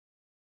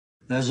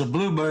There's a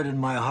bluebird in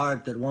my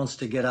heart that wants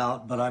to get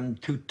out, but I'm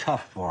too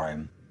tough for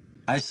him.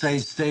 I say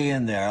stay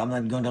in there. I'm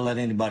not going to let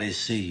anybody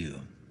see you.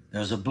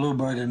 There's a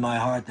bluebird in my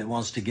heart that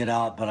wants to get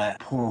out, but I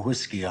pour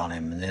whiskey on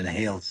him and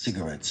inhale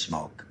cigarette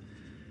smoke.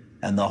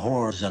 And the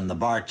whores and the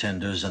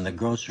bartenders and the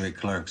grocery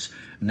clerks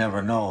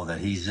never know that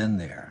he's in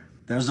there.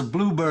 There's a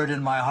bluebird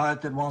in my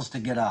heart that wants to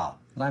get out,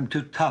 but I'm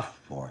too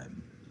tough for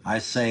him. I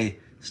say,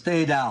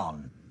 stay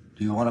down.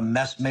 Do you want to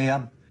mess me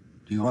up?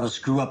 Do you want to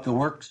screw up the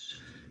works?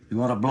 You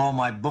want to blow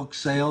my book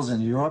sales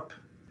in Europe?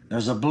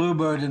 There's a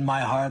bluebird in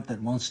my heart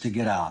that wants to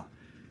get out,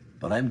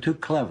 but I'm too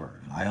clever.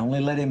 I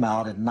only let him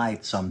out at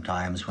night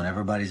sometimes when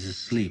everybody's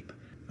asleep.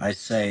 I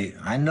say,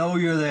 I know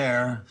you're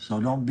there, so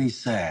don't be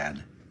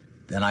sad.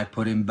 Then I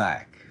put him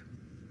back.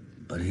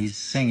 But he's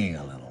singing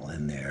a little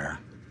in there.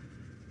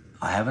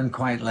 I haven't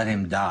quite let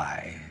him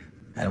die.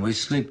 And we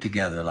sleep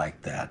together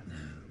like that,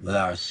 with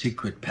our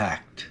secret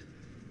pact.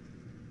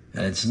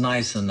 And it's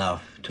nice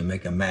enough to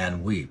make a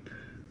man weep,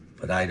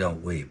 but I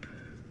don't weep.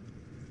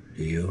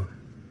 Do you?